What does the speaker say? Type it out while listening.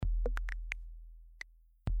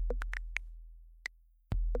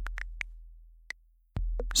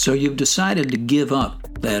So you've decided to give up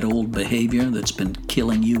that old behavior that's been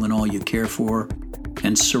killing you and all you care for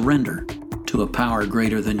and surrender to a power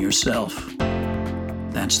greater than yourself.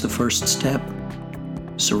 That's the first step.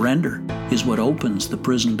 Surrender is what opens the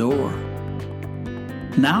prison door.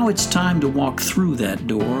 Now it's time to walk through that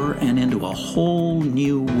door and into a whole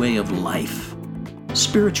new way of life.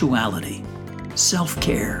 Spirituality,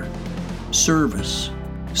 self-care, service,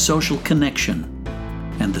 social connection,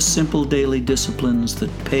 and the simple daily disciplines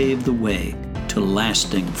that pave the way to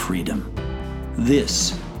lasting freedom.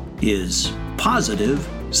 This is Positive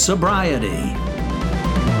Sobriety.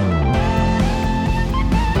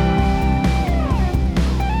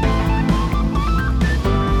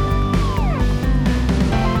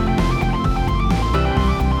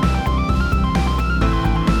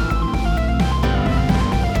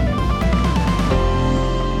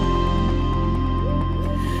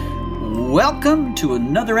 Welcome to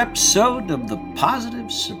another episode of the Positive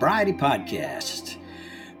Sobriety Podcast.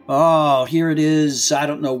 Oh, here it is. I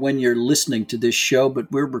don't know when you're listening to this show, but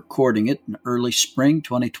we're recording it in early spring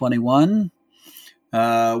 2021.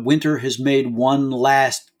 Winter has made one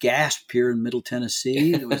last gasp here in Middle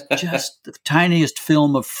Tennessee. It was just the tiniest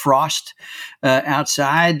film of frost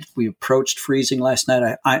outside. We approached freezing last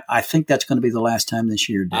night. I think that's going to be the last time this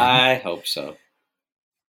year, David. I hope so.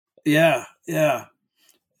 Yeah.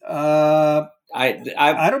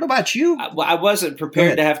 I don't know about you. I wasn't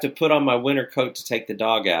prepared to have to put on my winter coat to take the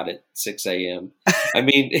dog out at 6 a.m. I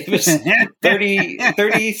mean, it was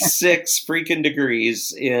 36 freaking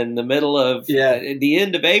degrees in the middle of the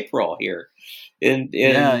end of April here in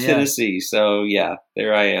Tennessee. So,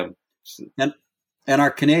 there I am. And our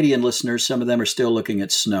Canadian listeners, some of them are still looking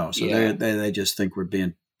at snow. So they just think we're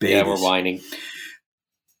being babies. Yeah, we're whining.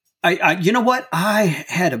 You know what? I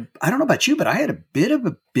don't know about you, but I had a bit of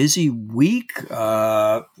a busy week.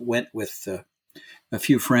 Went with a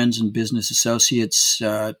few friends and business associates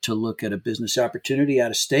to look at a business opportunity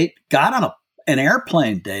out of state. Got on an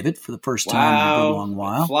airplane, David, for the first time in a long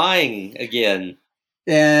while. Flying again.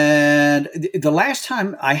 And the last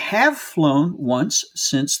time I have flown once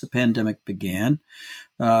since the pandemic began.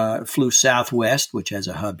 Flew Southwest, which has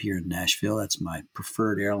a hub here in Nashville. That's my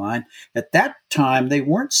preferred airline. At that time, they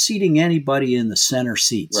weren't seating anybody in the center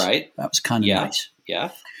seats. Right. That was kind of nice.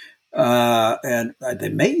 Yeah. And they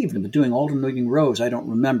may even have been doing alternating rows. I don't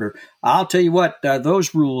remember. I'll tell you what,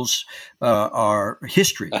 those rules are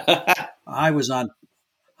history. I was on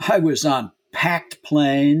packed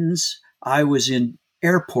planes. I was in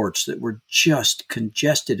airports that were just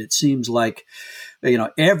congested. It seems like,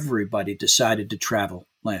 everybody decided to travel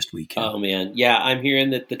last weekend. Oh, man. Yeah, I'm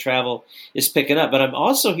hearing that the travel is picking up, but I'm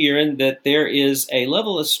also hearing that there is a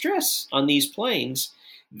level of stress on these planes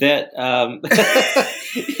that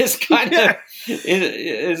is kind of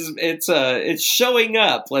it's showing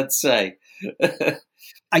up. Let's say.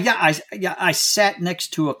 I sat next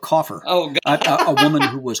to a cougher. Oh, God. A woman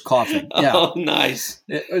who was coughing. Yeah. Oh, nice.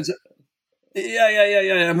 It was.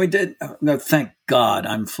 Yeah. And we did. No, thank God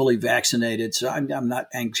I'm fully vaccinated, so I'm not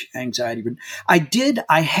anxiety.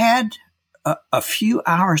 I had a few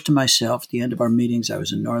hours to myself at the end of our meetings. I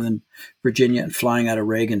was in Northern Virginia and flying out of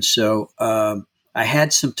Reagan, so I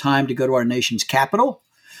had some time to go to our nation's capital.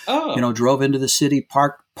 Oh, drove into the city,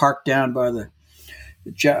 parked down by the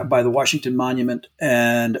Washington Monument,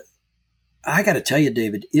 and I got to tell you,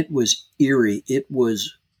 David, it was eerie. It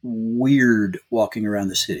was weird walking around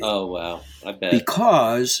the city. Oh, wow. I bet.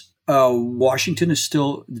 Because Washington is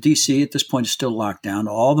still, D.C. at this point is still locked down.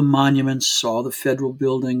 All the monuments, all the federal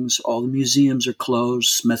buildings, all the museums are closed,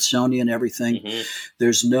 Smithsonian, everything. Mm-hmm.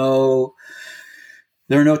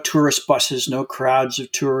 There are no tourist buses, no crowds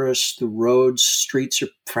of tourists. The streets are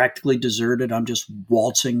practically deserted. I'm just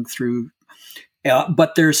waltzing through.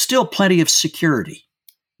 But there's still plenty of security.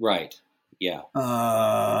 Right. Yeah.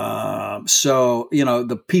 So,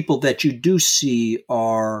 the people that you do see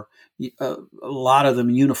are a lot of them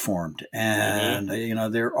uniformed, and,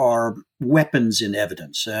 there are weapons in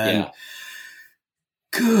evidence. And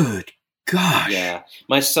good gosh. Yeah.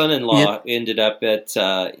 My son-in-law ended up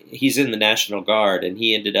he's in the National Guard, and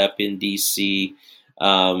he ended up in D.C.,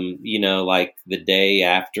 like the day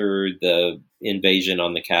after the invasion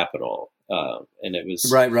on the Capitol. And it was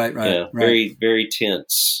right. Very, very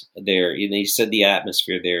tense there. And he said the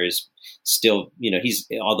atmosphere there is still,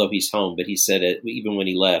 although he's home, but he said it even when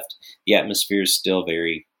he left, the atmosphere is still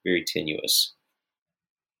very, very tenuous.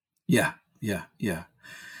 Yeah.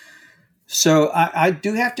 So I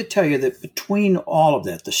do have to tell you that between all of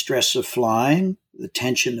that, the stress of flying, the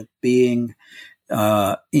tension of being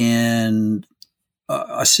in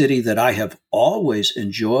a city that I have always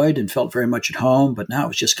enjoyed and felt very much at home, but now it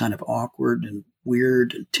was just kind of awkward and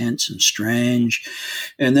weird and tense and strange.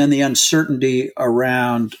 And then the uncertainty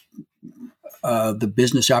around the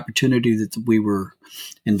business opportunity that we were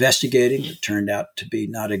investigating that turned out to be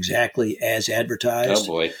not exactly as advertised. Oh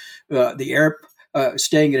boy.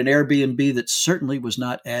 Staying at an Airbnb that certainly was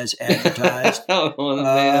not as advertised. Oh,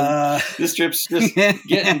 man. This trip's just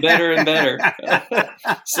getting better and better.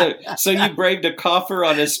 So you braved a coffer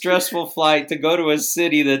on a stressful flight to go to a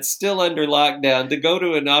city that's still under lockdown, to go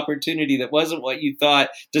to an opportunity that wasn't what you thought,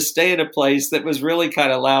 to stay in a place that was really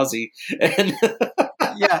kind of lousy. And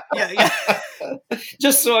Yeah.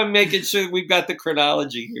 Just so I'm making sure we've got the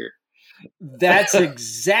chronology here. That's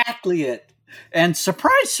exactly it. And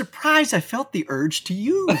surprise, surprise, I felt the urge to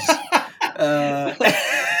use.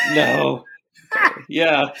 No.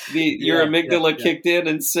 Yeah. Your amygdala kicked in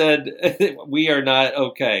and said, we are not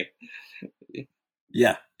okay.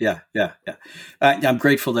 Yeah. I'm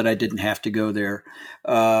grateful that I didn't have to go there.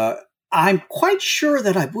 I'm quite sure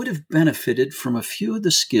that I would have benefited from a few of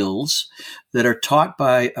the skills that are taught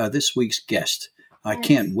by this week's guest. I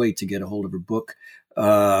can't wait to get a hold of her book.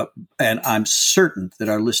 And I'm certain that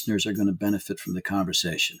our listeners are going to benefit from the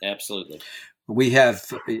conversation. Absolutely. We have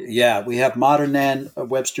Modern Nan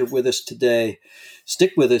Webster with us today.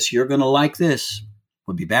 Stick with us. You're going to like this.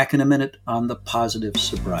 We'll be back in a minute on the Positive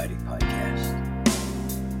Sobriety Podcast.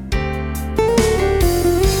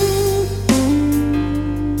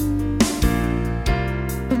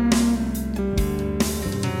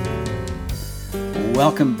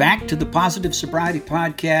 Welcome back to the Positive Sobriety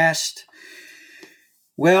Podcast.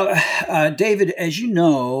 Well, David, as you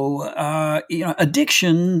know,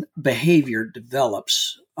 addiction behavior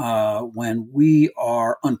develops when we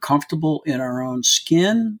are uncomfortable in our own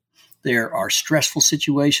skin. There are stressful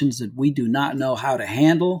situations that we do not know how to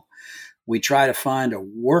handle. We try to find a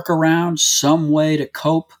workaround, some way to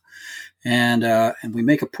cope, and we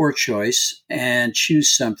make a poor choice and choose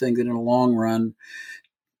something that in the long run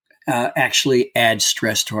actually adds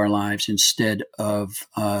stress to our lives instead of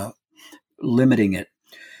limiting it.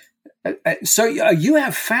 So you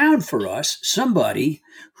have found for us somebody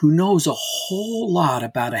who knows a whole lot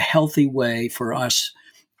about a healthy way for us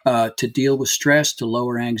to deal with stress, to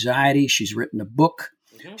lower anxiety. She's written a book.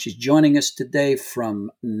 Mm-hmm. She's joining us today from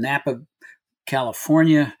Napa,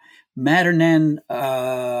 California. Modern Nan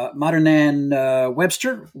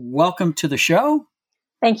Webster, welcome to the show.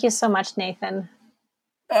 Thank you so much, Nathan.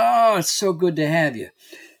 Oh, it's so good to have you.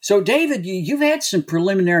 So, David, you've had some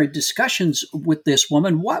preliminary discussions with this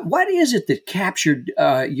woman. What is it that captured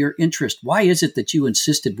your interest? Why is it that you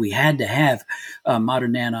insisted we had to have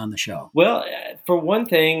Modern Nan on the show? Well, for one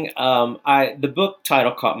thing, the book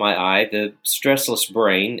title caught my eye, The Stressless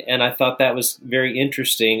Brain, and I thought that was very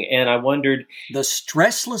interesting. And I wondered... The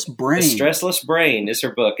Stressless Brain. The Stressless Brain is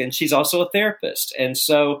her book, and she's also a therapist. And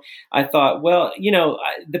so I thought, well,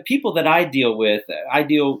 the people that I deal with,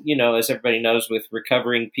 as everybody knows, with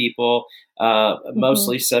recovering people,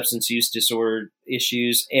 mostly substance use disorder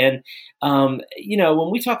issues. And, when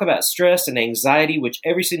we talk about stress and anxiety, which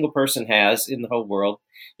every single person has in the whole world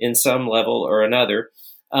in some level or another,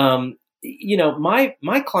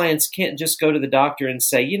 my clients can't just go to the doctor and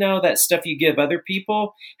say, that stuff you give other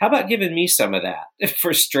people, how about giving me some of that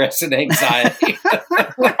for stress and anxiety?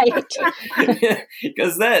 Right.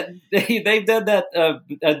 Because they've done that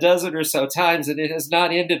a dozen or so times and it has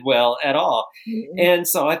not ended well at all. Mm-hmm. And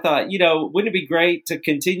so I thought, wouldn't it be great to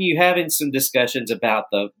continue having some discussions about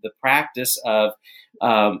the practice of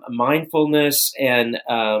mindfulness and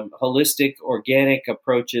holistic, organic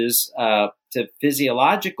approaches to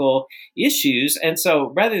physiological issues. And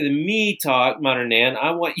so rather than me talk, Modern Nan,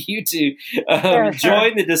 I want you to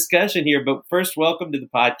join the discussion here. But first, welcome to the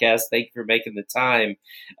podcast. Thank you for making the time.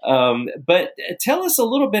 But tell us a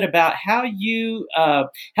little bit about how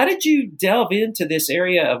did you delve into this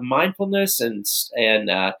area of mindfulness and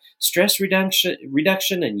stress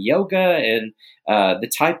reduction and yoga and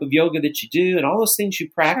the type of yoga that you do and all those things you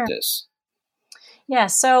practice? Sure. Yeah,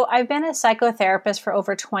 so I've been a psychotherapist for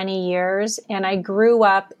over 20 years, and I grew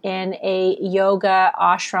up in a yoga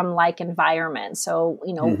ashram-like environment. So,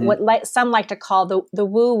 what some like to call the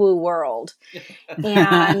woo-woo world.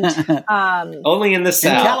 And only in the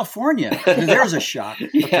South. In California. There's a shock.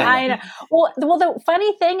 Yeah. I know. Well, the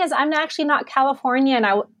funny thing is I'm actually not Californian.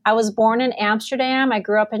 I was born in Amsterdam. I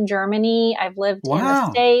grew up in Germany. I've lived in the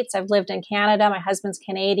States. I've lived in Canada. My husband's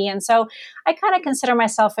Canadian. So I kind of consider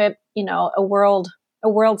myself a world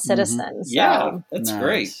citizen. Mm-hmm. So, yeah, that's nice.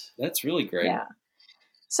 Great. That's really great. Yeah.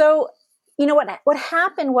 So, what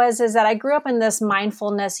happened is that I grew up in this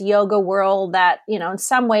mindfulness yoga world that, in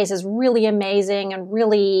some ways is really amazing and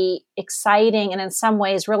really exciting, and in some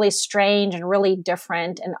ways really strange and really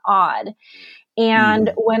different and odd.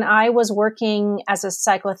 And when I was working as a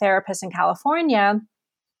psychotherapist in California,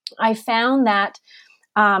 I found that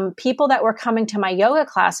people that were coming to my yoga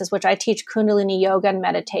classes, which I teach Kundalini yoga and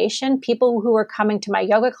meditation, people who were coming to my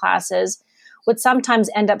yoga classes would sometimes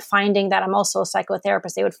end up finding that I'm also a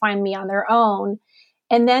psychotherapist. They would find me on their own.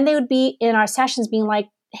 And then they would be in our sessions being like,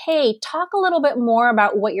 hey, talk a little bit more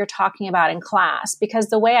about what you're talking about in class. Because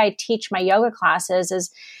the way I teach my yoga classes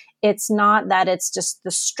is it's not that it's just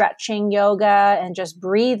the stretching yoga and just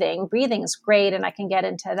breathing. Breathing is great, and I can get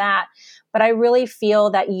into that. But I really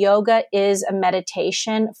feel that yoga is a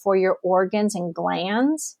meditation for your organs and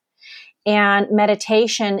glands. And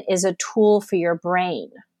meditation is a tool for your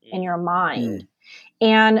brain and your mind.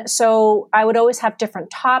 And so I would always have different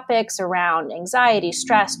topics around anxiety,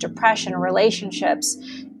 stress, depression, relationships,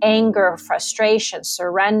 anger, frustration,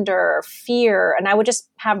 surrender, fear. And I would just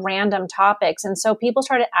have random topics. And so people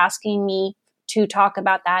started asking me to talk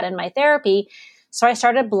about that in my therapy. So I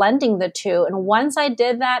started blending the two. And once I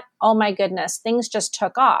did that, oh my goodness, things just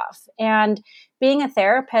took off. And being a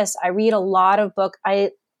therapist, I read a lot of books.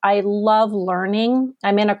 I love learning.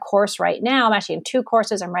 I'm in a course right now. I'm actually in 2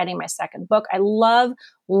 courses. I'm writing my 2nd book. I love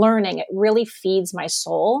learning. It really feeds my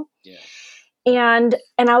soul. Yeah. And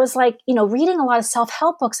I was like, reading a lot of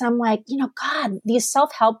self-help books. I'm like, God, these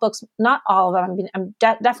self-help books, not all of them. I'm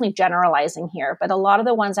definitely generalizing here, but a lot of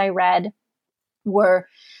the ones I read were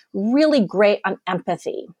really great on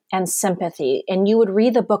empathy and sympathy. And you would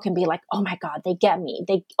read the book and be like, oh my God, they get me.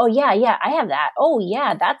 Oh yeah, I have that. Oh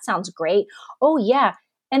yeah, that sounds great. Oh yeah.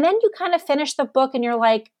 And then you kind of finish the book and you're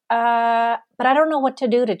like, but I don't know what to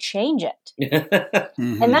do to change it.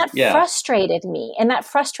 And that frustrated me. And that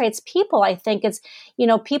frustrates people. I think it's,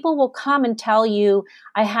 people will come and tell you,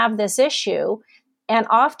 I have this issue. And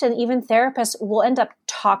often even therapists will end up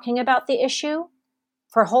talking about the issue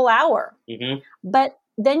for a whole hour. But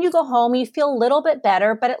then you go home, you feel a little bit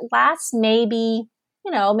better, but it lasts maybe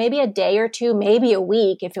a day or 2, maybe a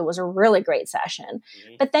week if it was a really great session.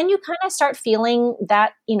 But then you kind of start feeling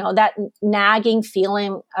that, that nagging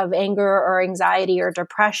feeling of anger or anxiety or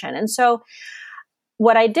depression. And so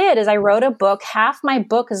what I did is I wrote a book. Half my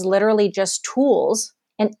book is literally just tools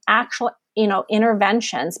and actual,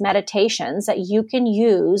 interventions, meditations that you can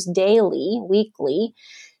use daily, weekly,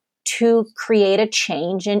 to create a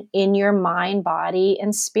change in your mind, body,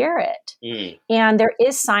 and spirit. And there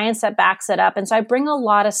is science that backs it up. And so I bring a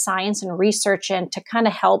lot of science and research in to kind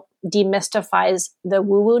of help demystify the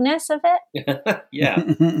woo-woo-ness of it.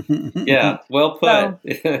 Yeah. Well put.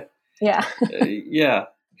 So, yeah. Yeah.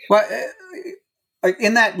 Well,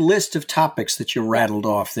 in that list of topics that you rattled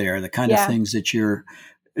off there, the kind of things that your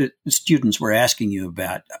students were asking you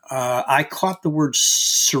about, I caught the word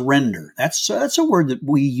surrender. That's a word that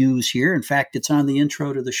we use here. In fact, it's on the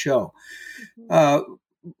intro to the show.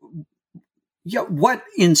 What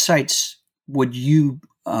insights would you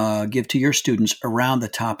give to your students around the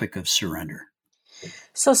topic of surrender?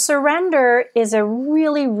 So surrender is a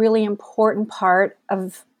really, really important part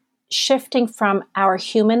of shifting from our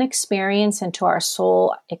human experience into our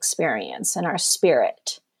soul experience and our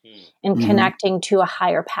spirit. And connecting to a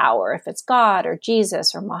higher power, if it's God or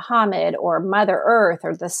Jesus or Muhammad or Mother Earth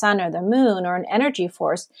or the sun or the moon or an energy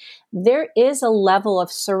force, there is a level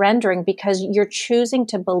of surrendering because you're choosing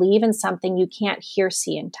to believe in something you can't hear,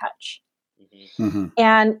 see, and touch.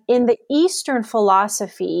 And in the Eastern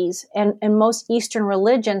philosophies and most Eastern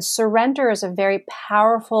religions, surrender is a very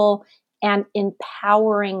powerful and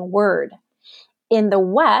empowering word. In the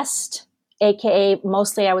West, AKA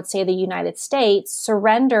mostly I would say the United States,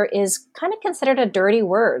 surrender is kind of considered a dirty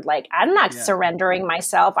word. Like, I'm not surrendering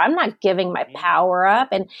myself. I'm not giving my power up.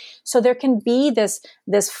 And so there can be this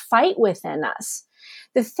fight within us.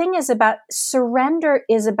 The thing is about surrender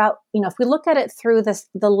is about, if we look at it through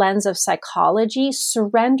the lens of psychology,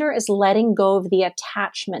 surrender is letting go of the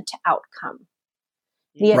attachment to outcome,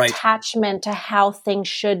 the attachment to how things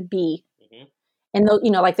should be. And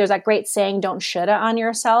like there's that great saying, don't shoulda on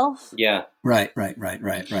yourself. Yeah. Right.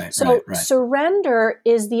 So surrender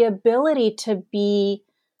is the ability to be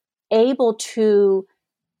able to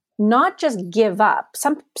not just give up.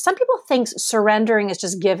 Some people think surrendering is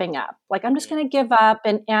just giving up. Like, I'm just going to give up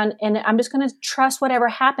and I'm just going to trust whatever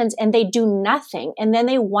happens, and they do nothing. And then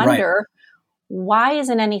they wonder, why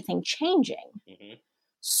isn't anything changing?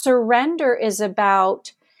 Surrender is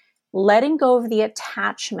about letting go of the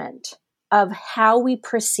attachment of how we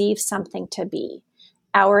perceive something to be,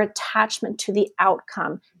 our attachment to the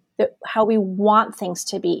outcome, how we want things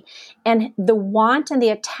to be. And the want and the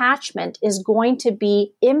attachment is going to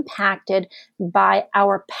be impacted by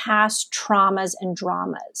our past traumas and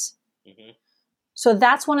dramas. Mm-hmm. So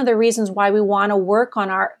that's one of the reasons why we want to work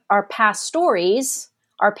on our past stories,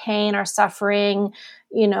 our pain, our suffering,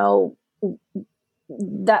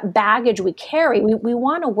 that baggage we carry. We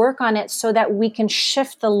want to work on it so that we can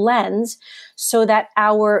shift the lens so that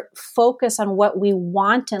our focus on what we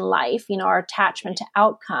want in life, our attachment to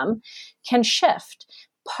outcome, can shift.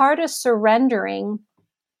 Part of surrendering,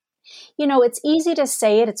 it's easy to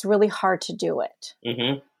say it, it's really hard to do it.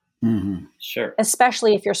 Mm-hmm. Mm-hmm. Sure.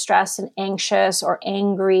 Especially if you're stressed and anxious or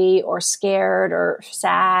angry or scared or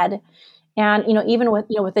sad. And, even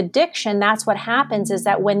with addiction, that's what happens, is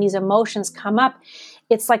that when these emotions come up,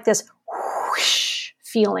 it's like this whoosh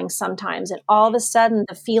feeling sometimes. And all of a sudden,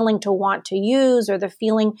 the feeling to want to use, or the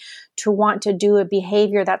feeling to want to do a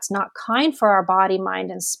behavior that's not kind for our body,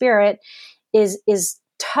 mind, and spirit is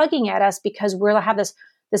tugging at us, because we'll have this,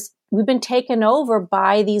 we've been taken over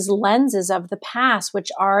by these lenses of the past,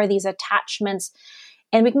 which are these attachments.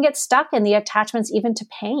 And we can get stuck in the attachments even to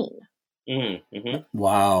pain. Mm-hmm.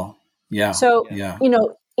 Wow. Yeah. So,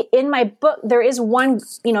 in my book, there is one,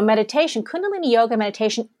 meditation. Kundalini yoga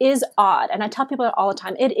meditation is odd. And I tell people all the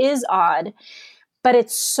time, it is odd, but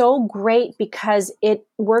it's so great because it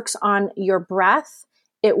works on your breath.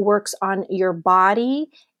 It works on your body,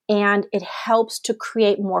 and it helps to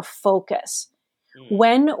create more focus.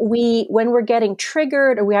 When we're getting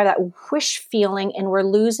triggered, or we have that whoosh feeling, and we're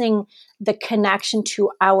losing the connection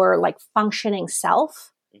to our functioning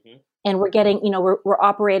self, and we're getting, we're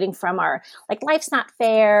operating from our life's not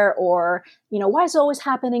fair, or why is it always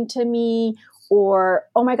happening to me, or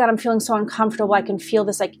oh my God, I'm feeling so uncomfortable. I can feel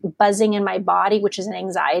this buzzing in my body, which is an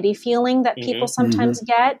anxiety feeling that people sometimes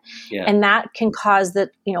get, and that can cause the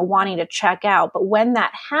wanting to check out. But when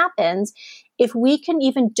that happens, if we can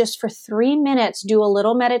even just for 3 minutes do a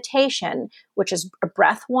little meditation, which is a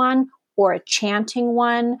breath one, or a chanting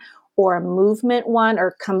one, or a movement one,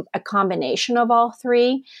 or a combination of all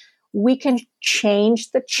three, we can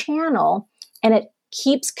change the channel, and it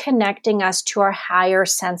keeps connecting us to our higher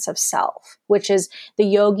sense of self, which is, the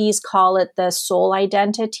yogis call it the soul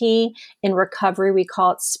identity. In recovery, we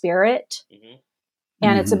call it spirit. Mm-hmm.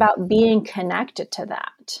 And it's about being connected to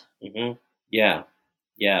that. Mm-hmm. Yeah.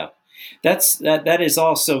 Yeah. That is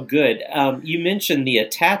also good. You mentioned the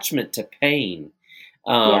attachment to pain.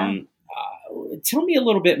 Tell me a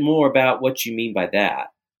little bit more about what you mean by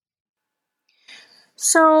that.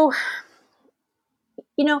 So,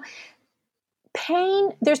 pain,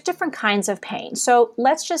 there's different kinds of pain. So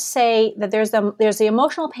let's just say that there's the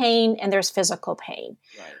emotional pain and there's physical pain.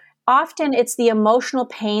 Right. Often it's the emotional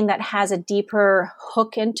pain that has a deeper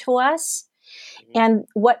hook into us. Mm-hmm. And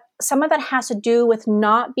what some of that has to do with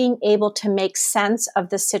not being able to make sense of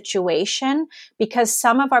the situation, because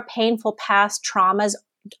some of our painful past traumas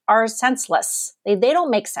are senseless. They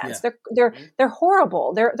don't make sense. Yeah. They're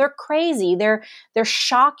horrible. They're crazy. They're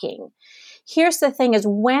shocking. Here's the thing: is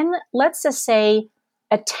when, let's just say,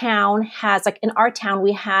 a town has, in our town,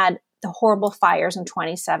 we had the horrible fires in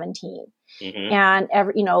 2017. Mm-hmm. And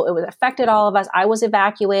it was affected all of us. I was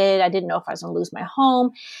evacuated. I didn't know if I was going to lose my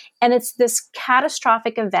home. And it's this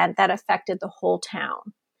catastrophic event that affected the whole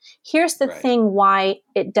town. Here's the thing why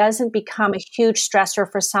it doesn't become a huge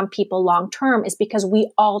stressor for some people long term, is because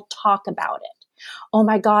we all talk about it. Oh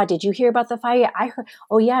my God, did you hear about the fire? I heard.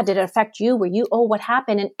 Oh yeah, did it affect you? Were you? Oh, what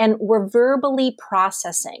happened? And we're verbally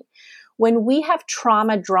processing. When we have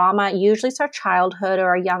drama, usually it's our childhood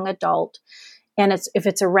or a young adult. And if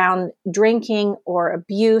it's around drinking or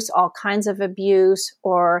abuse, all kinds of abuse,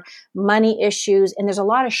 or money issues, and there's a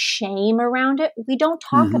lot of shame around it, we don't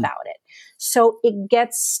talk about it. So it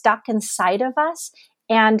gets stuck inside of us,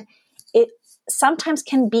 and it sometimes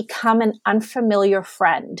can become an unfamiliar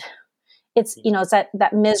friend. It's, it's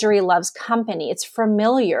that misery loves company. It's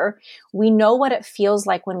familiar. We know what it feels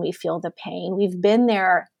like when we feel the pain. We've been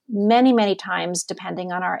there many, many times,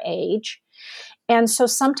 depending on our age. And so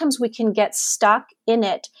sometimes we can get stuck in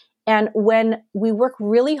it. And when we work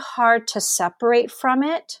really hard to separate from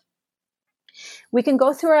it, we can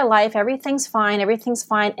go through our life, everything's fine,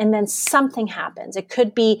 and then something happens. It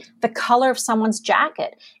could be the color of someone's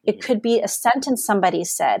jacket. It could be a sentence somebody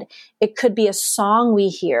said. It could be a song we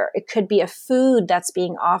hear. It could be a food that's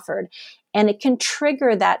being offered. And it can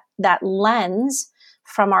trigger that lens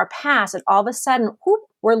from our past. And all of a sudden,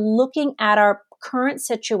 we're looking at our current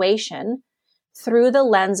situation through the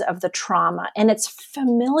lens of the trauma. And it's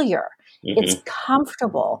familiar. Mm-hmm. It's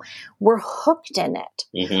comfortable. We're hooked in it.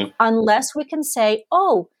 Mm-hmm. Unless we can say,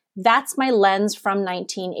 oh, that's my lens from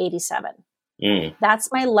 1987.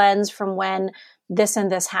 That's my lens from when this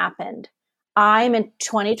and this happened. I'm in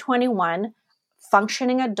 2021,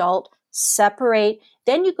 functioning adult, separate.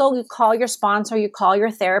 Then you go, you call your sponsor, you call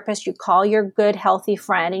your therapist, you call your good, healthy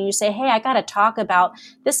friend, and you say, hey, I got to talk about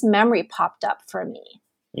this memory popped up for me.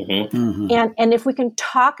 And if we can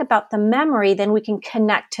talk about the memory, then we can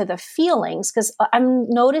connect to the feelings. Because I'm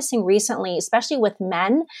noticing recently, especially with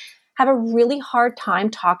men, have a really hard time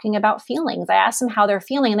talking about feelings. I ask them how they're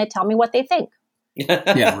feeling and they tell me what they think.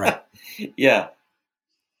 Yeah, right. Yeah.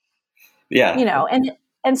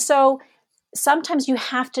 And so sometimes you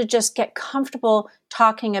have to just get comfortable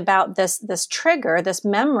talking about this trigger, this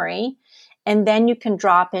memory, and then you can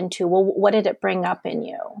drop into, well, what did it bring up in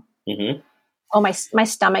you? Oh, my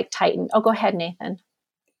stomach tightened. Oh, go ahead, Nathan.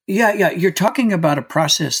 Yeah. You're talking about a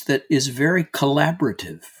process that is very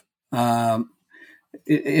collaborative.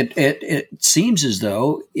 It seems as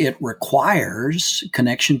though it requires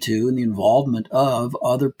connection to and the involvement of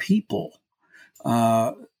other people.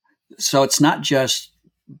 So it's not just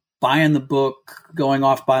buying the book, going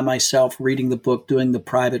off by myself, reading the book, doing the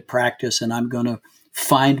private practice, and I'm going to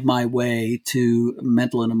find my way to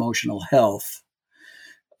mental and emotional health.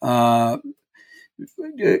 Do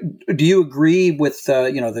you agree with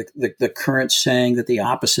the current saying that the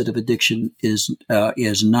opposite of addiction is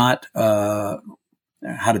not how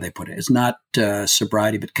do they put it? It's not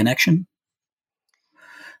sobriety but connection.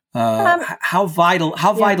 How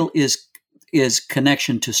vital is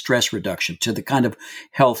connection to stress reduction, to the kind of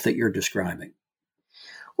health that you're describing?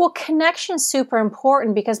 Well, connection is super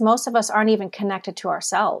important because most of us aren't even connected to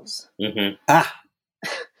ourselves. Yes,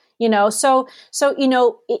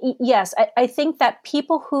 I think that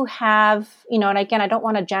people who have, and again, I don't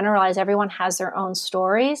want to generalize, everyone has their own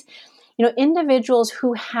stories. Individuals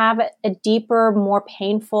who have a deeper, more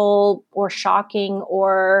painful or shocking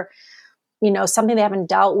or, something they haven't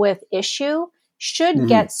dealt with issue should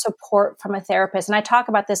get support from a therapist. And I talk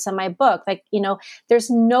about this in my book. There's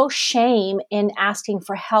no shame in asking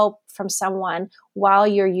for help from someone while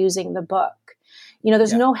you're using the book.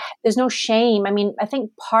 There's no shame. I mean, I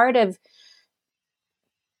think part of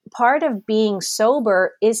being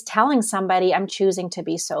sober is telling somebody I'm choosing to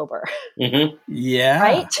be sober. Yeah.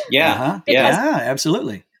 Right? Yeah. Yeah,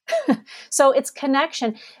 absolutely. So it's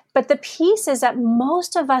connection. But the piece is that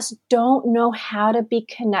most of us don't know how to be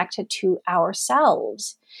connected to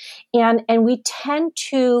ourselves. And we tend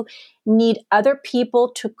to need other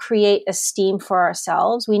people to create esteem for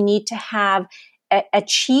ourselves. We need to have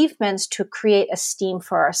achievements to create esteem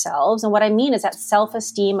for ourselves. And what I mean is that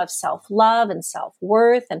self-esteem of self-love and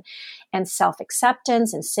self-worth and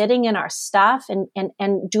self-acceptance and sitting in our stuff and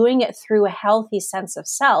doing it through a healthy sense of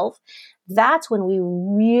self. That's when we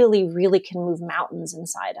really, really can move mountains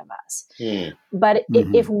inside of us. But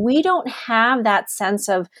if we don't have that sense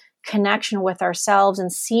of connection with ourselves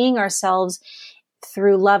and seeing ourselves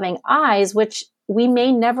through loving eyes, which we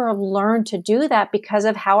may never have learned to do that because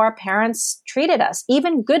of how our parents treated us,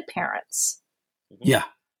 even good parents. Yeah.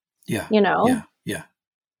 Yeah.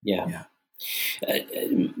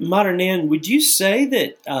 Modern Nan, would you say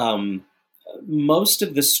that most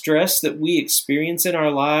of the stress that we experience in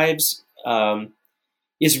our lives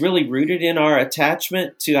is really rooted in our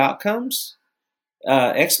attachment to outcomes,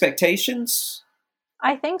 expectations?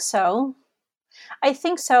 I think so.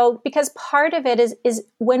 Because part of it is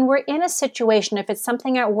when we're in a situation, if it's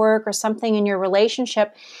something at work or something in your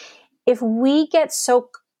relationship, if we get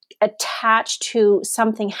so attached to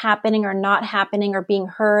something happening or not happening or being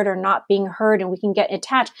heard or not being heard, and we can get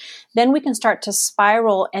attached, then we can start to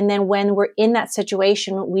spiral. And then when we're in that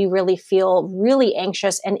situation, we really feel really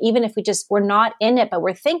anxious. And even if we're not in it, but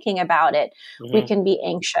we're thinking about it, we can be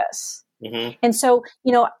anxious. And so,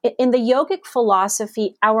 in the yogic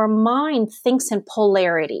philosophy, our mind thinks in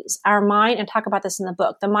polarities. Our mind, and talk about this in the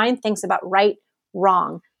book, the mind thinks about right,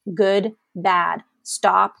 wrong, good, bad,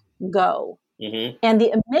 stop, go. And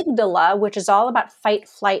the amygdala, which is all about fight,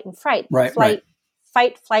 flight, and fright, fight,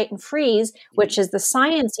 flight, and freeze, which is the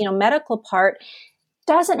science, medical part,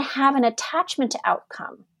 doesn't have an attachment to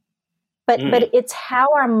outcome. But it's how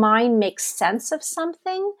our mind makes sense of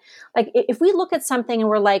something. Like if we look at something and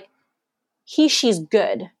we're like, she's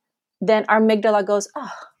good, then our amygdala goes,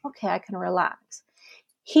 oh, okay, I can relax.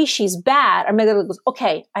 She's bad, our amygdala goes,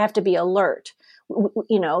 okay, I have to be alert.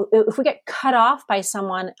 If we get cut off by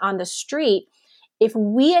someone on the street, if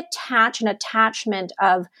we attach an attachment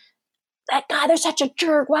of that guy, they're such a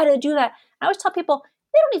jerk, why did they do that? I always tell people,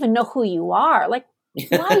 they don't even know who you are. Like,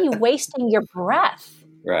 why are you wasting your breath?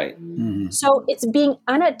 Right. So it's being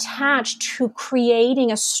unattached to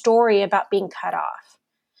creating a story about being cut off.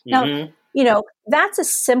 Now, that's a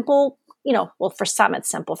simple well, for some it's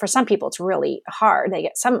simple. For some people, it's really hard. They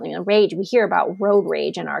get something, rage. We hear about road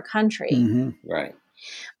rage in our country. Right.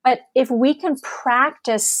 But if we can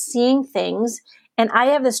practice seeing things, and I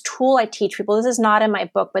have this tool I teach people, this is not in my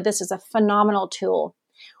book, but this is a phenomenal tool.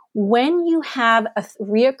 When you have a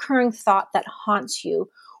reoccurring thought that haunts you,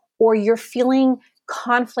 or you're feeling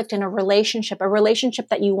conflict in a relationship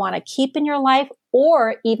that you want to keep in your life,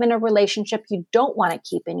 or even a relationship you don't want to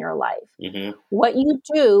keep in your life, what you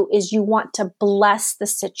do is you want to bless the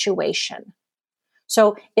situation.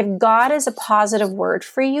 So if God is a positive word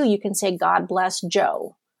for you, you can say, God bless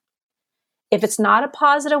Joe. If it's not a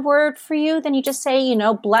positive word for you, then you just say,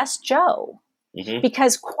 bless Joe.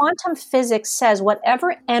 Because quantum physics says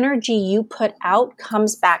whatever energy you put out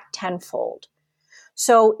comes back tenfold.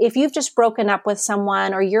 So if you've just broken up with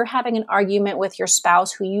someone, or you're having an argument with your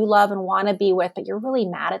spouse who you love and want to be with, but you're really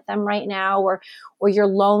mad at them right now, or you're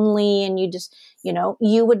lonely and you just,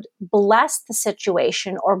 you would bless the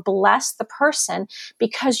situation or bless the person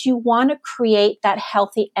because you want to create that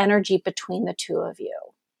healthy energy between the two of you.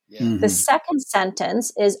 The second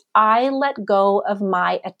sentence is, I let go of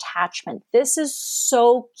my attachment. This is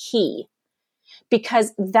so key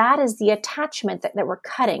because that is the attachment that we're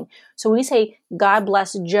cutting. So when we say, God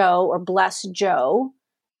bless Joe or bless Joe,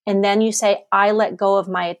 and then you say, I let go of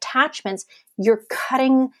my attachments, you're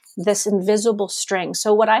cutting this invisible string.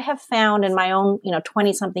 So what I have found in my own,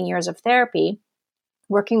 20 something years of therapy,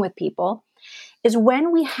 working with people, is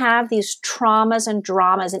when we have these traumas and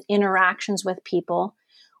dramas and interactions with people,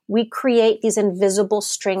 we create these invisible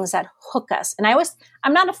strings that hook us. And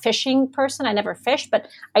I'm not a fishing person. I never fish, but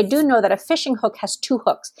I do know that a fishing hook has two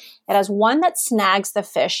hooks. It has one that snags the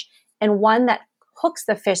fish and one that hooks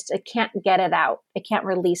the fish. It can't get it out. It can't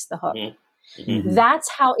release the hook. That's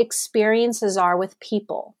how experiences are with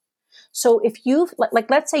people. So if you've,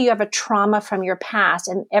 let's say you have a trauma from your past,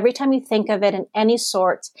 and every time you think of it in any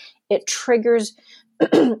sorts, it triggers,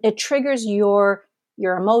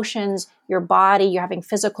 your emotions, your body, you're having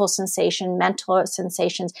physical sensation, mental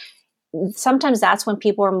sensations. Sometimes that's when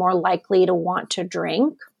people are more likely to want to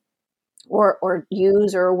drink or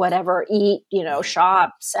use or whatever, eat,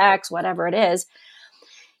 shop, sex, whatever it is.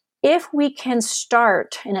 If we can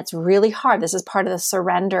start, and it's really hard, this is part of the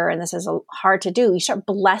surrender, and this is hard to do, you start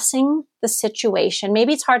blessing the situation.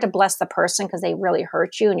 Maybe it's hard to bless the person because they really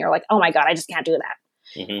hurt you and you're like, oh my God, I just can't do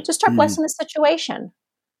that. Just start blessing the situation.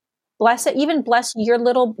 Bless it, even bless your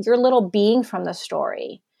little being from the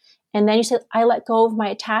story. And then you say, I let go of my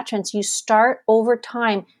attachments. You start over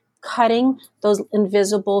time cutting those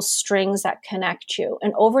invisible strings that connect you.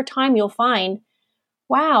 And over time, you'll find,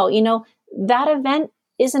 wow, that event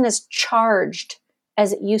isn't as charged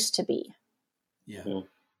as it used to be. Yeah.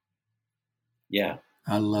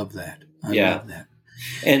 I love that. I love that.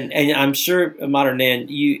 And I'm sure, Modern Nan,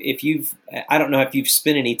 I don't know if you've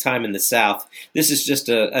spent any time in the South. This is just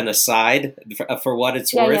an aside for what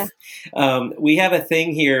it's worth. Yeah. We have a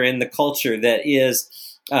thing here in the culture that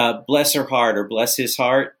is bless her heart or bless his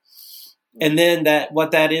heart. And then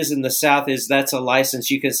what that is in the South is that's a license.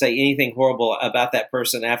 You can say anything horrible about that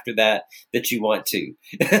person after that you want to.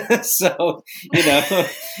 So,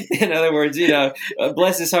 in other words,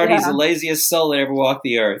 bless his heart. He's the laziest soul that ever walked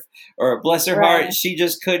the earth. Or bless her heart. She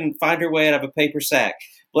just couldn't find her way out of a paper sack.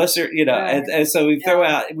 Bless her, and so we throw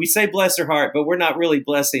out, we say bless her heart, but we're not really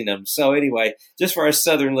blessing them. So anyway, just for our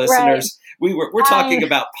Southern listeners, we're talking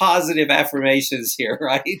about positive affirmations here,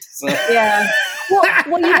 right? So. Yeah.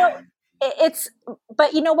 Well,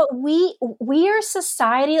 but you know what? We are a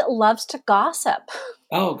society that loves to gossip.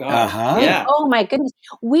 Oh God. Yeah. Oh my goodness.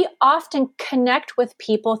 We often connect with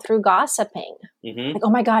people through gossiping. Like, oh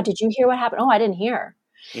my God, did you hear what happened? Oh, I didn't hear.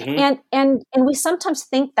 And we sometimes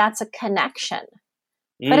think that's a connection,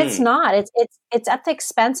 but it's not. It's at the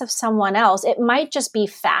expense of someone else. It might just be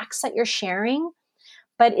facts that you're sharing,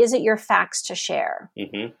 but is it your facts to share?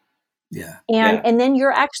 Yeah. And then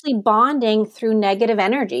you're actually bonding through negative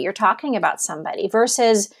energy. You're talking about somebody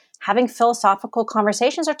versus having philosophical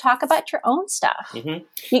conversations or talk about your own stuff. You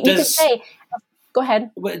could say, go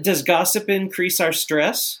ahead. Does gossip increase our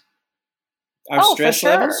stress? Our stress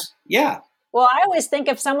levels? Yeah. Well, I always think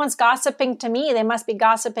if someone's gossiping to me, they must be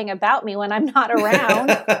gossiping about me when I'm not around.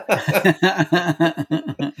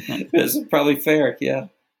 That's probably fair. Yeah.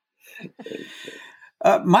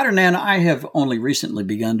 Modern Nan, I have only recently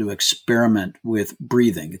begun to experiment with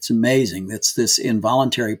breathing. It's amazing. That's this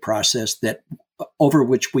involuntary process over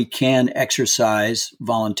which we can exercise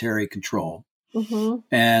voluntary control.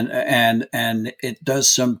 And it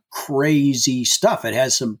does some crazy stuff. It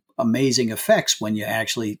has some amazing effects when you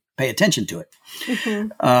actually pay attention to it.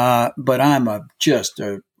 But I'm just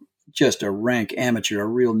a just a rank amateur, a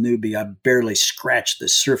real newbie. I barely scratched the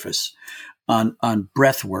surface on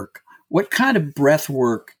breath work. What kind of breath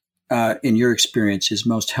work, in your experience, is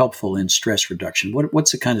most helpful in stress reduction?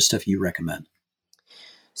 What's the kind of stuff you recommend?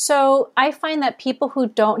 So I find that people who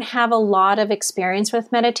don't have a lot of experience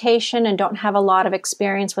with meditation and don't have a lot of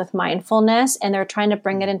experience with mindfulness, and they're trying to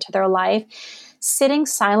bring it into their life, sitting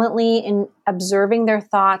silently and observing their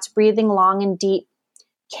thoughts, breathing long and deep,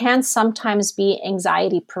 can sometimes be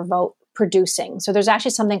anxiety producing. So there's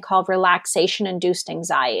actually something called relaxation-induced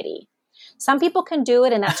anxiety. Some people can do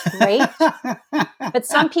it, and that's great. But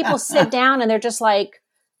some people sit down and they're just like,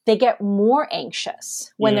 they get more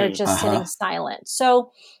anxious when they're just sitting silent.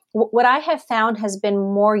 So what I have found has been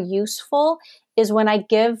more useful is when I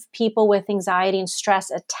give people with anxiety and stress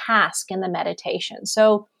a task in the meditation.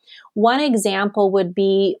 So one example would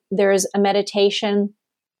be there's a meditation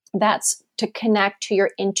that's to connect to your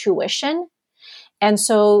intuition. And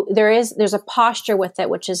so there's a posture with it,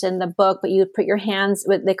 which is in the book, but you put your hands,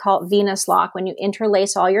 what they call it Venus lock, when you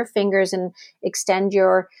interlace all your fingers and extend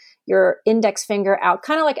your index finger out,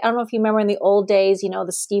 kind of like, I don't know if you remember in the old days,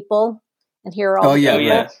 the steeple, and here are all the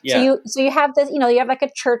people. Yeah. So you have this, you have like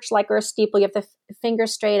a church, like, or a steeple, you have the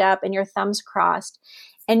fingers straight up and your thumbs crossed,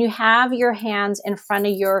 and you have your hands in front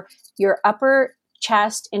of your upper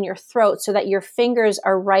chest and your throat so that your fingers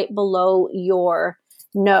are right below your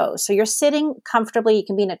nose. So you're sitting comfortably. You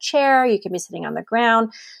can be in a chair, you can be sitting on the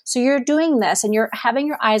ground. So you're doing this and you're having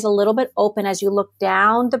your eyes a little bit open as you look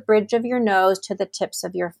down the bridge of your nose to the tips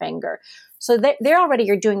of your finger. So there already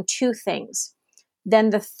you're doing two things. Then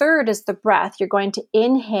the third is the breath. You're going to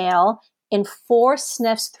inhale in 4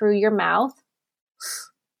 sniffs through your mouth.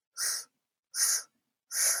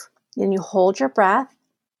 Then you hold your breath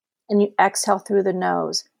and you exhale through the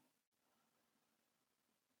nose.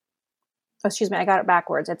 Oh, excuse me, I got it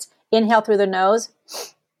backwards. It's inhale through the nose,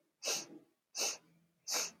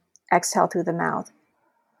 exhale through the mouth.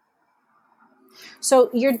 So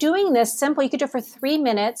you're doing this simple. You could do it for 3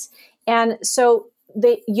 minutes. And so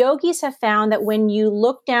the yogis have found that when you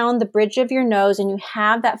look down the bridge of your nose and you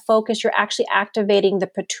have that focus, you're actually activating the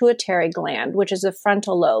pituitary gland, which is the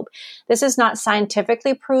frontal lobe. This is not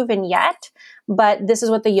scientifically proven yet, but this is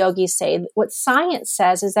what the yogis say. What science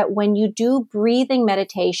says is that when you do breathing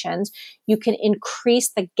meditations, you can increase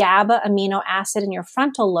the GABA amino acid in your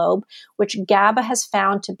frontal lobe, which GABA has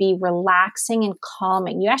found to be relaxing and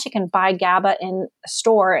calming. You actually can buy GABA in a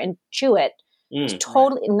store and chew it. It's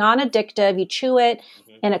totally non-addictive. You chew it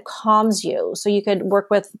and it calms you. So you could work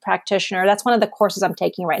with a practitioner. That's one of the courses I'm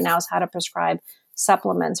taking right now, is how to prescribe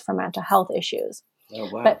supplements for mental health issues. Oh,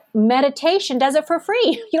 wow. But meditation does it for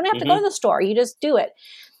free. You don't have to go to the store. You just do it.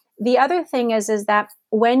 The other thing is that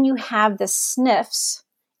when you have the sniffs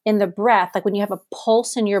in the breath, like when you have a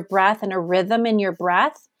pulse in your breath and a rhythm in your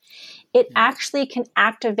breath, it actually can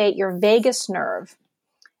activate your vagus nerve.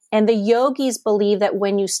 And the yogis believe that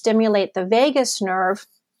when you stimulate the vagus nerve,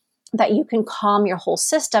 that you can calm your whole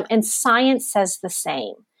system. And science says the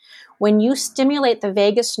same. When you stimulate the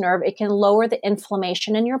vagus nerve, it can lower the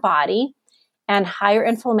inflammation in your body. And higher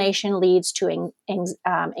inflammation leads to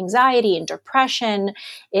anxiety and depression.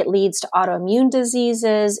 It leads to autoimmune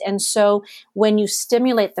diseases. And so when you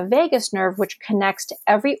stimulate the vagus nerve, which connects to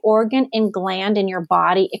every organ and gland in your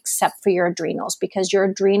body except for your adrenals, because your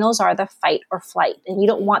adrenals are the fight or flight, and you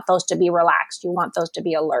don't want those to be relaxed. You want those to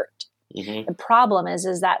be alert. The problem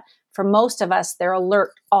is that for most of us, they're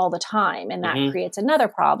alert all the time, and that creates another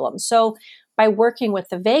problem. So by working with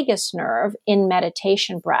the vagus nerve in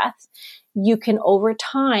meditation breath, you can over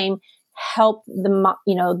time help the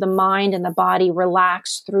mind and the body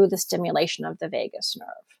relax through the stimulation of the vagus nerve.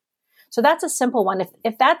 So that's a simple one.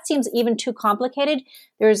 If that seems even too complicated,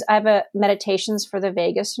 I have a meditations for the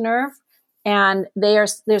vagus nerve, and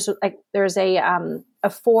there's a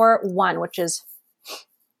 4-1, which is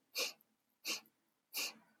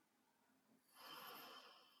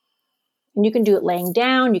and you can do it laying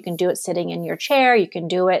down, you can do it sitting in your chair, you can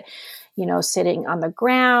do it sitting on the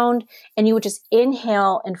ground, and you would just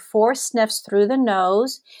inhale in 4 sniffs through the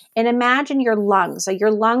nose, and imagine your lungs. So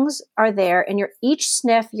your lungs are there, and each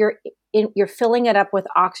sniff you're filling it up with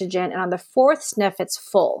oxygen, and on the 4th sniff it's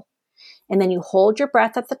full. And then you hold your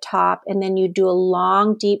breath at the top, and then you do a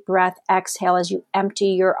long, deep breath exhale as you empty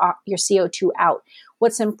your CO2 out.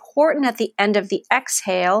 What's important at the end of the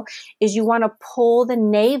exhale is you want to pull the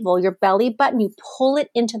navel, your belly button, you pull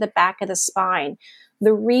it into the back of the spine.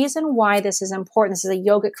 The reason why this is important, this is a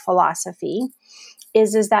yogic philosophy,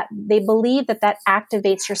 is that they believe that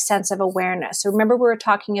activates your sense of awareness. So remember we were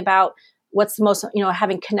talking about what's the most,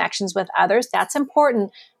 having connections with others. That's important.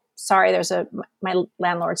 Sorry, there's my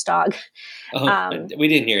landlord's dog. Oh, we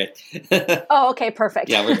didn't hear it. Oh, okay, perfect.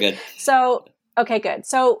 Yeah, we're good. So, okay, good.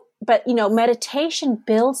 So, but meditation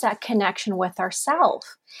builds that connection with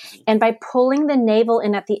ourself. And by pulling the navel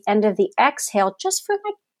in at the end of the exhale, just for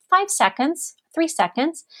like 5 seconds, 3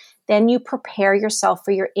 seconds, then you prepare yourself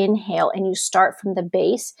for your inhale and you start from the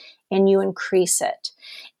base and you increase it.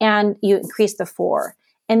 And you increase the 4.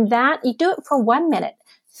 And that you do it for 1 minute.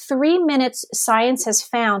 3 minutes, science has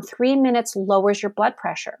found 3 minutes lowers your blood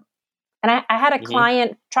pressure. And I had a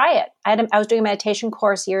client try it. I was doing a meditation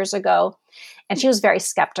course years ago, and she was very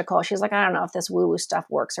skeptical. She was like, I don't know if this woo-woo stuff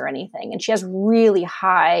works or anything. And she has really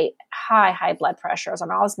high blood pressure. I was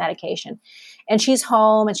on all this medication. And she's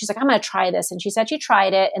home, and she's like, I'm going to try this. And she said she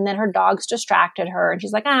tried it, and then her dogs distracted her. And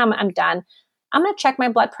she's like, I'm done. I'm going to check my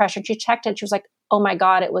blood pressure. And she checked it. She was like, oh my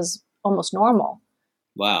God, it was almost normal.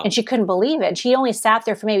 Wow. And she couldn't believe it. And she only sat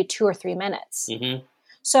there for maybe 2 or 3 minutes. Mm-hmm.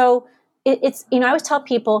 So it's, I always tell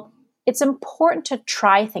people, it's important to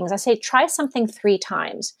try things. I say, try something 3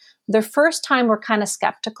 times. The first time we're kind of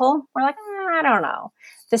skeptical. We're like, I don't know.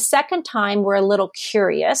 The second time we're a little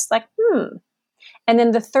curious, like, And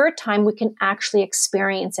then the third time we can actually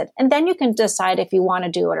experience it. And then you can decide if you want to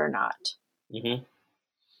do it or not. Mm-hmm.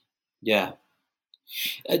 Yeah.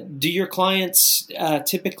 Do your clients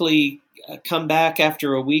typically come back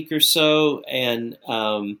after a week or so and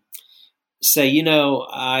say,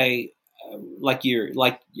 I like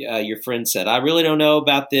your friend said, I really don't know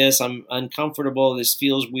about this. I'm uncomfortable. This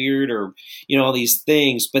feels weird, or all these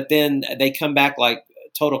things. But then they come back like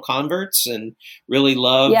total converts and really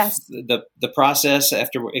love the process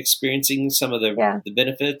after experiencing some of the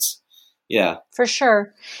benefits. Yeah, for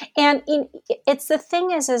sure. And it's the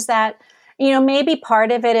thing is that maybe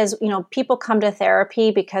part of it is people come to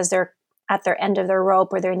therapy because they're at their end of their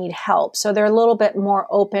rope or they need help. So they're a little bit more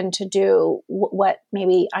open to do what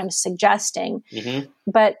maybe I'm suggesting. Mm-hmm.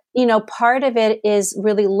 But, part of it is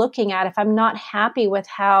really looking at if I'm not happy with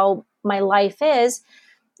how my life is,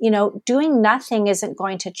 doing nothing isn't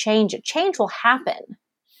going to change it. Change will happen.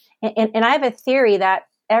 And I have a theory that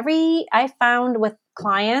I found with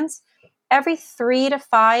clients, every 3 to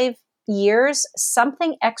 5 years,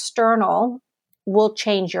 something external will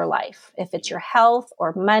change your life. If it's your health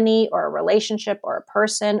or money or a relationship or a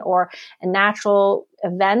person or a natural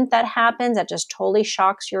event that happens that just totally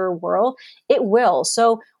shocks your world, it will.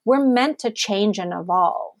 So we're meant to change and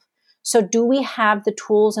evolve. So do we have the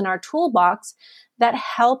tools in our toolbox that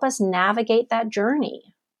help us navigate that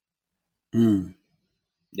journey?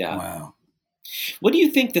 Yeah. Wow. What do you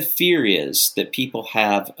think the fear is that people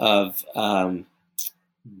have of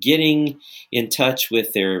getting in touch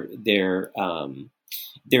with their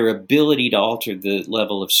ability to alter the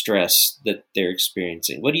level of stress that they're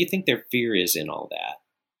experiencing? What do you think their fear is in all that?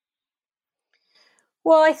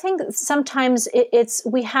 Well, I think sometimes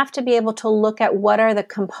we have to be able to look at what are the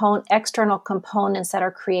external components that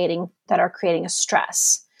are creating a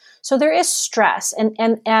stress. So there is stress, and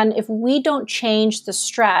if we don't change the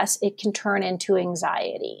stress, it can turn into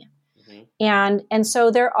anxiety. Mm-hmm. And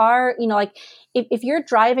so there are, like if you're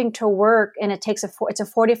driving to work and it's a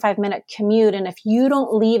 45-minute commute, and if you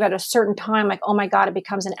don't leave at a certain time, like, oh my God, it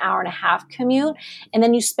becomes an hour and a half commute, and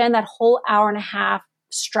then you spend that whole hour and a half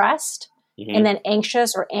stressed, mm-hmm. and then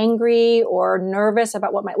anxious or angry or nervous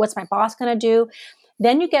about what's my boss going to do.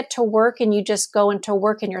 Then you get to work and you just go into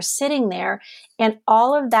work and you're sitting there and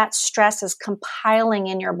all of that stress is compiling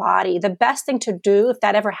in your body. The best thing to do if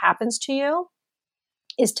that ever happens to you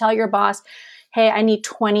is tell your boss, hey, I need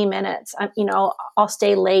 20 minutes. I'll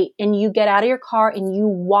stay late. And you get out of your car and you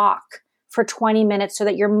walk for 20 minutes so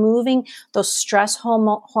that you're moving those stress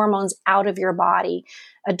hormones out of your body.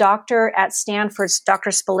 A doctor at Stanford, Dr.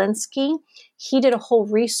 Spalinsky, he did a whole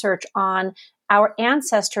research on our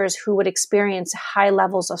ancestors who would experience high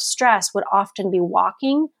levels of stress would often be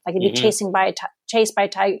walking, like they'd be mm-hmm. chased by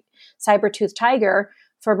a saber-toothed tiger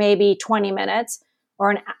for maybe 20 minutes,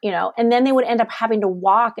 and then they would end up having to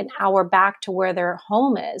walk an hour back to where their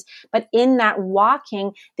home is. But in that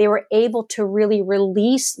walking, they were able to really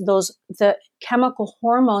release the chemical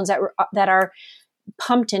hormones that are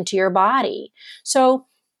pumped into your body. So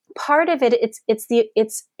part of it,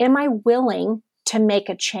 it's am I willing to make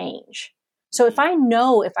a change? So if I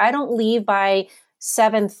know if I don't leave by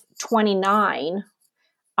 7:29,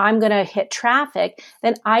 I'm going to hit traffic,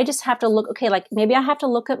 then I just have to look, okay, like maybe I have to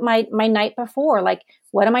look at my night before, like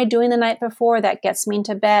what am I doing the night before that gets me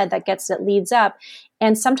into bed, that leads up.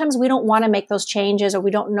 And sometimes we don't want to make those changes or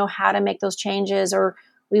we don't know how to make those changes or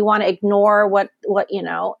we want to ignore what,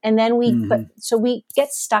 and then so we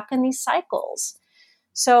get stuck in these cycles.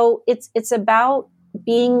 So it's about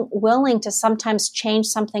being willing to sometimes change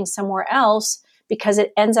something somewhere else because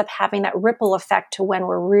it ends up having that ripple effect to when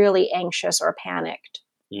we're really anxious or panicked.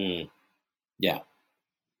 Yeah.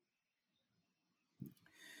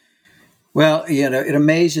 Well, it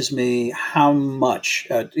amazes me how much,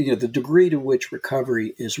 the degree to which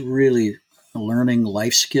recovery is really learning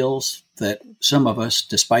life skills that some of us,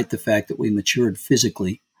 despite the fact that we matured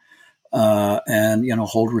physically and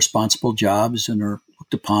hold responsible jobs and are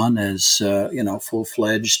looked upon as,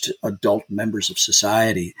 full-fledged adult members of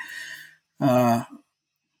society.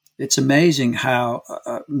 It's amazing how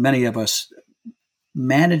many of us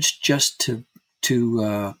managed just to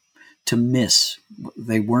miss.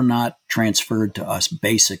 They were not transferred to us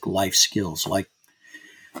basic life skills. Like,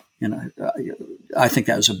 I think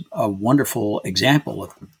that was a wonderful example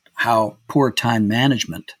of how poor time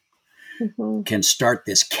management can start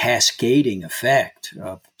this cascading effect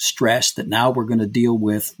of stress that now we're going to deal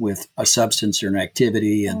with a substance or an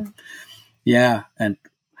activity. And and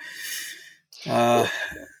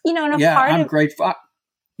I'm grateful.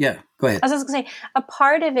 Yeah, go ahead. I was just going to say, a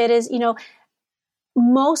part of it is,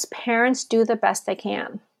 most parents do the best they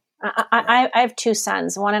can. I have two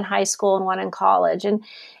sons, one in high school and one in college. And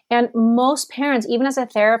most parents, even as a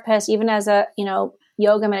therapist, even as a,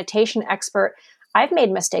 yoga meditation expert, I've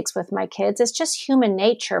made mistakes with my kids. It's just human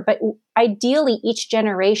nature. But ideally, each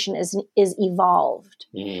generation is evolved.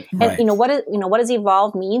 Mm-hmm. And what does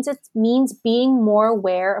evolved means? It means being more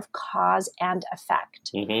aware of cause and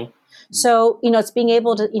effect. Mm-hmm. So, it's being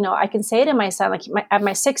able to, I can say to my son, like I have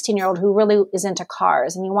my 16-year-old who really is into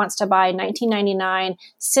cars and he wants to buy 1999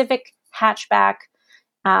 Civic hatchback.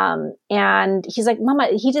 And he's like, Mama,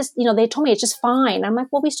 he just, they told me it's just fine. I'm like,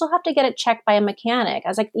 well, we still have to get it checked by a mechanic. I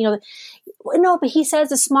was like, no, but he says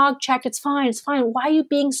the smog checked. It's fine. It's fine. Why are you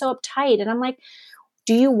being so uptight? And I'm like,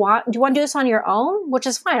 do you want to do this on your own? Which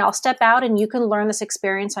is fine. I'll step out and you can learn this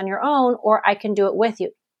experience on your own, or I can do it with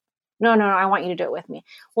you. No, I want you to do it with me.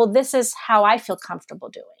 Well, this is how I feel comfortable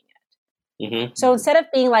doing it. Mm-hmm. So instead of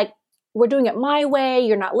being like, we're doing it my way,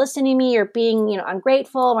 you're not listening to me, you're being,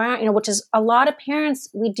 ungrateful, which is a lot of parents,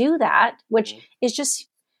 we do that, which is just,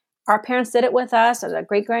 our parents did it with us as a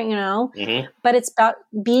great, but it's about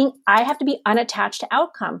I have to be unattached to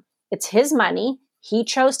outcome. It's his money. He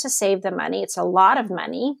chose to save the money. It's a lot of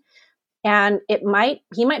money. And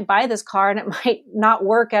he might buy this car and it might not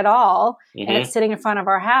work at all. And it's sitting in front of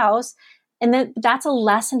our house. And then that's a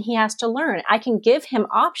lesson he has to learn. I can give him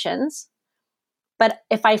options, but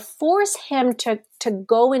if I force him to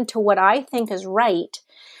go into what I think is right,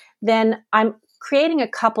 then I'm creating a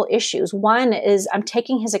couple issues. One is I'm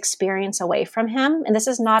taking his experience away from him. And this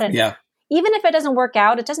is not even if it doesn't work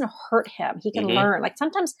out, it doesn't hurt him. He can learn. Like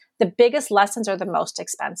sometimes the biggest lessons are the most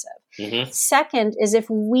expensive. Second is if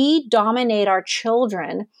we dominate our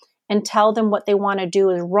children and tell them what they want to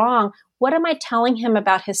do is wrong, what am I telling him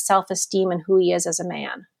about his self-esteem and who he is as a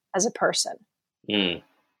man, as a person?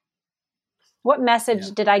 What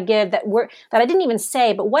message did I give that I didn't even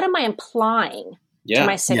say, but what am I implying to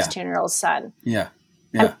my 16-year-old son?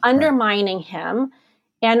 I'm undermining him.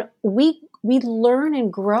 And we learn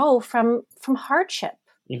and grow from hardship.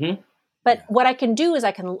 But what I can do is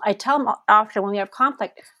I tell them often when we have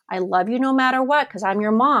conflict, I love you no matter what, because I'm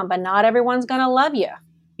your mom, but not everyone's going to love you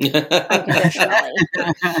unconditionally.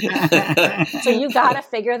 So you got to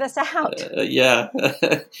figure this out.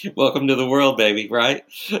 Welcome to the world, baby, right?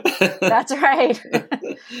 That's right.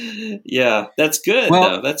 Yeah, that's good.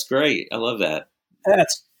 Well, though. That's great. I love that.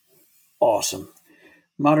 That's awesome.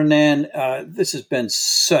 Madanan, this has been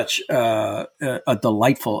such a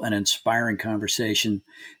delightful and inspiring conversation.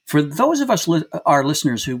 For those of us, our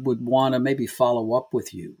listeners who would want to maybe follow up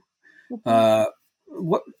with you,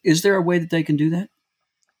 what is there a way that they can do that?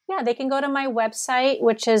 Yeah, they can go to my website,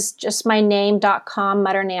 which is just my name.com,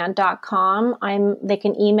 madanan.com. They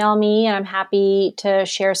can email me and I'm happy to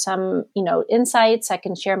share some, insights. I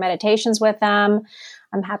can share meditations with them.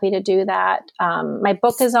 I'm happy to do that. My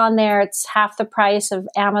book is on there. It's half the price of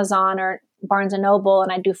Amazon or Barnes & Noble,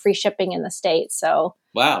 and I do free shipping in the States. So,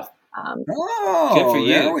 wow. Good for you.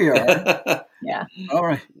 There we are. Yeah. All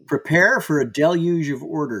right. Prepare for a deluge of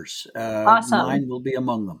orders. Awesome. Mine will be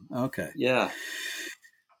among them. Okay. Yeah.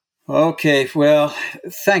 Okay. Well,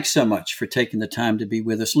 thanks so much for taking the time to be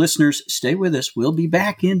with us. Listeners, stay with us. We'll be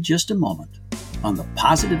back in just a moment on the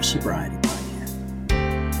Positive Sobriety Podcast.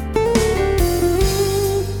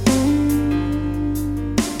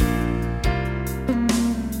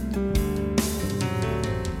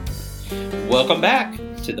 Welcome back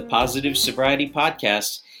to the Positive Sobriety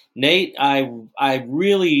Podcast. Nate, I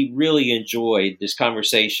really, really enjoyed this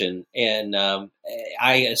conversation, and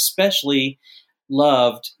I especially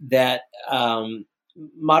loved that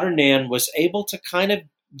Modern Nan was able to kind of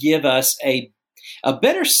give us a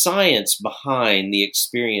better science behind the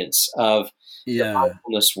experience of the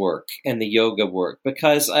mindfulness work and the yoga work,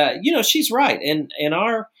 because she's right. And in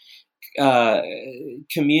our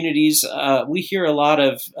communities, we hear a lot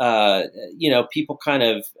of people kind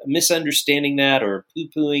of misunderstanding that or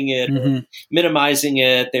poo-pooing it, or minimizing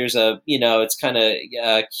it. There's it's kind of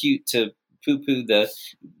cute to poo-poo the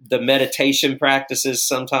meditation practices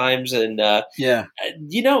sometimes, and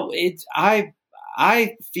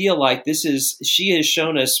I feel like she has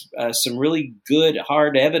shown us some really good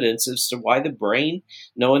hard evidence as to why the brain,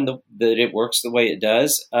 knowing that it works the way it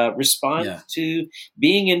does, responds to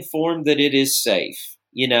being informed that it is safe.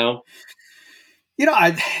 My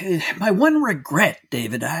one regret,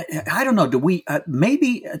 David, I don't know. Do we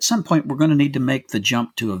maybe at some point we're going to need to make the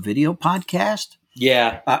jump to a video podcast?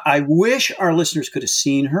 Yeah, I wish our listeners could have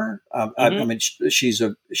seen her. I mean, she is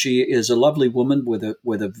a lovely woman with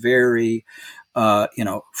a very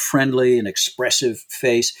friendly and expressive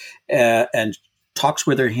face, and talks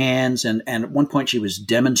with her hands. And at one point she was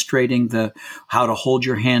demonstrating how to hold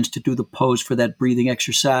your hands to do the pose for that breathing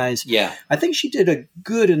exercise. Yeah. I think she did a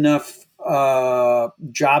good enough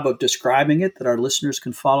job of describing it that our listeners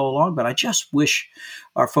can follow along. But I just wish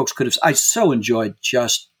our folks could have. I so enjoyed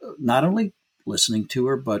just not only listening to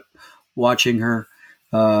her, but watching her.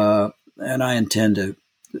 And I intend to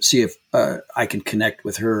see if I can connect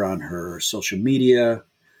with her on her social media.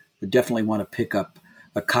 I definitely want to pick up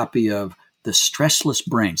a copy of The Stressless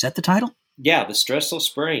Brain. Is that the title? Yeah, The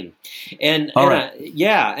Stressless Brain. And right.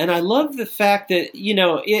 And I love the fact that,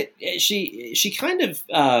 she kind of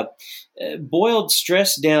boiled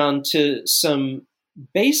stress down to some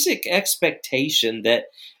basic expectation that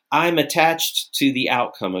I'm attached to the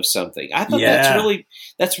outcome of something. I thought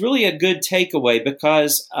that's really a good takeaway,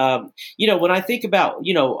 because when I think about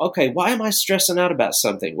okay, why am I stressing out about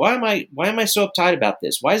something? Why am I so uptight about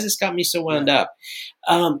this? Why has this got me so wound up?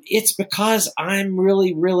 It's because I'm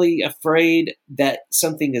really, really afraid that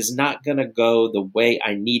something is not going to go the way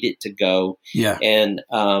I need it to go. Yeah, and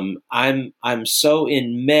I'm so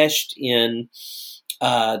enmeshed in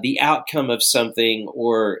the outcome of something,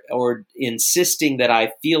 or insisting that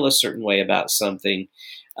I feel a certain way about something,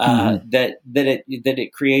 that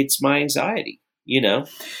it creates my anxiety.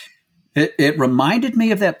 It reminded me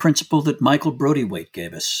of that principle that Michael Brodywaite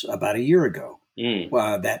gave us about a year ago.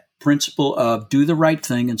 That principle of do the right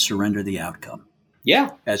thing and surrender the outcome. Yeah,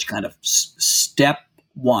 as kind of step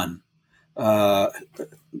one.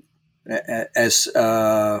 As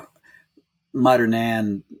Modern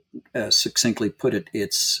Nan succinctly put it,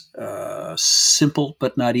 it's simple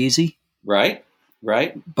but not easy. Right.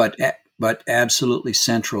 But absolutely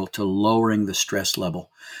central to lowering the stress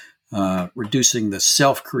level, reducing the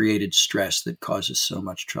self-created stress that causes so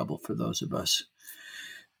much trouble for those of us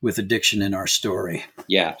with addiction in our story.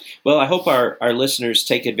 Yeah. Well, I hope our listeners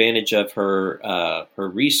take advantage of her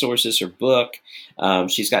resources, her book.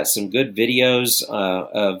 She's got some good videos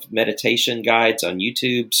of meditation guides on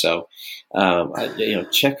YouTube. So,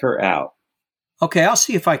 check her out. Okay, I'll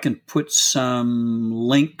see if I can put some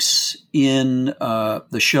links in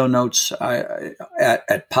the show notes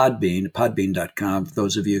at Podbean, podbean.com, for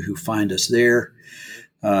those of you who find us there.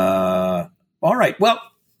 All right. Well,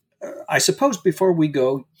 I suppose before we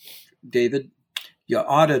go, David, you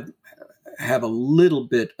ought to have a little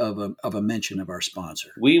bit of a mention of our sponsor.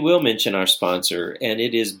 We will mention our sponsor, and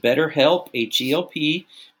it is BetterHelp, H-E-L-P,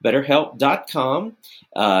 BetterHelp.com.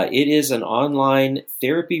 It is an online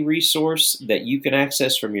therapy resource that you can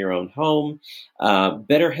access from your own home.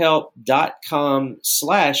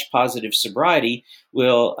 BetterHelp.com/positive sobriety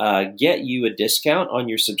will get you a discount on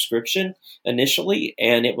your subscription initially,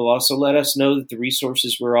 and it will also let us know that the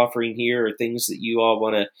resources we're offering here are things that you all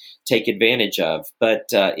want to take advantage of. But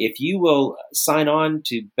if you will sign on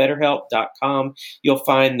to BetterHelp.com, you'll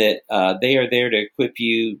find that they are there to equip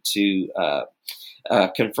you to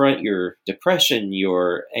confront your depression,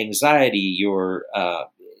 your anxiety, your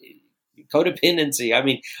codependency. I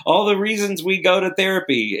mean, all the reasons we go to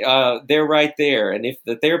therapy, they're right there. And if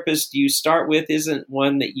the therapist you start with isn't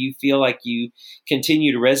one that you feel like you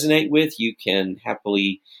continue to resonate with, you can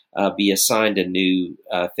happily be assigned a new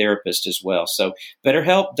therapist as well. So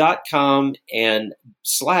BetterHelp.com and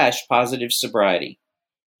 /positive sobriety.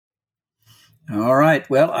 All right.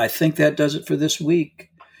 Well, I think that does it for this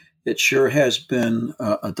week. It sure has been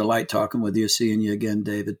a delight talking with you, seeing you again,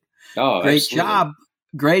 David. Oh, great absolutely. job.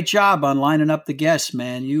 Great job on lining up the guests,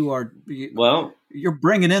 man. You're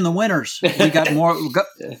bringing in the winners. We got more,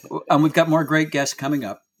 and we've got more great guests coming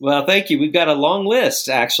up. Well, thank you. We've got a long list,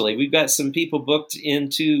 actually. We've got some people booked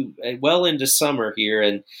into summer here.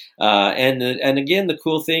 And again, the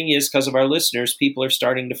cool thing is because of our listeners, people are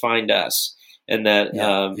starting to find us. And that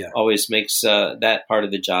always makes that part of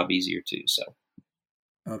the job easier, too. So,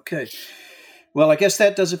 okay. Well, I guess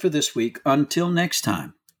that does it for this week. Until next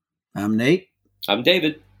time, I'm Nate. I'm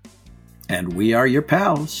David. And we are your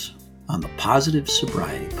pals on the Positive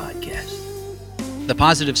Sobriety Podcast. The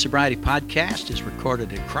Positive Sobriety Podcast is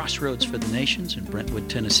recorded at Crossroads for the Nations in Brentwood,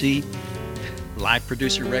 Tennessee. Live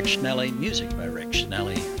producer Rex Schnelly, music by Rex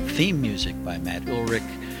Schnelly, theme music by Matt Ulrich,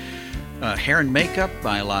 hair and makeup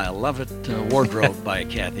by Lyle Lovett, wardrobe by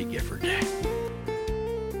Kathy Gifford.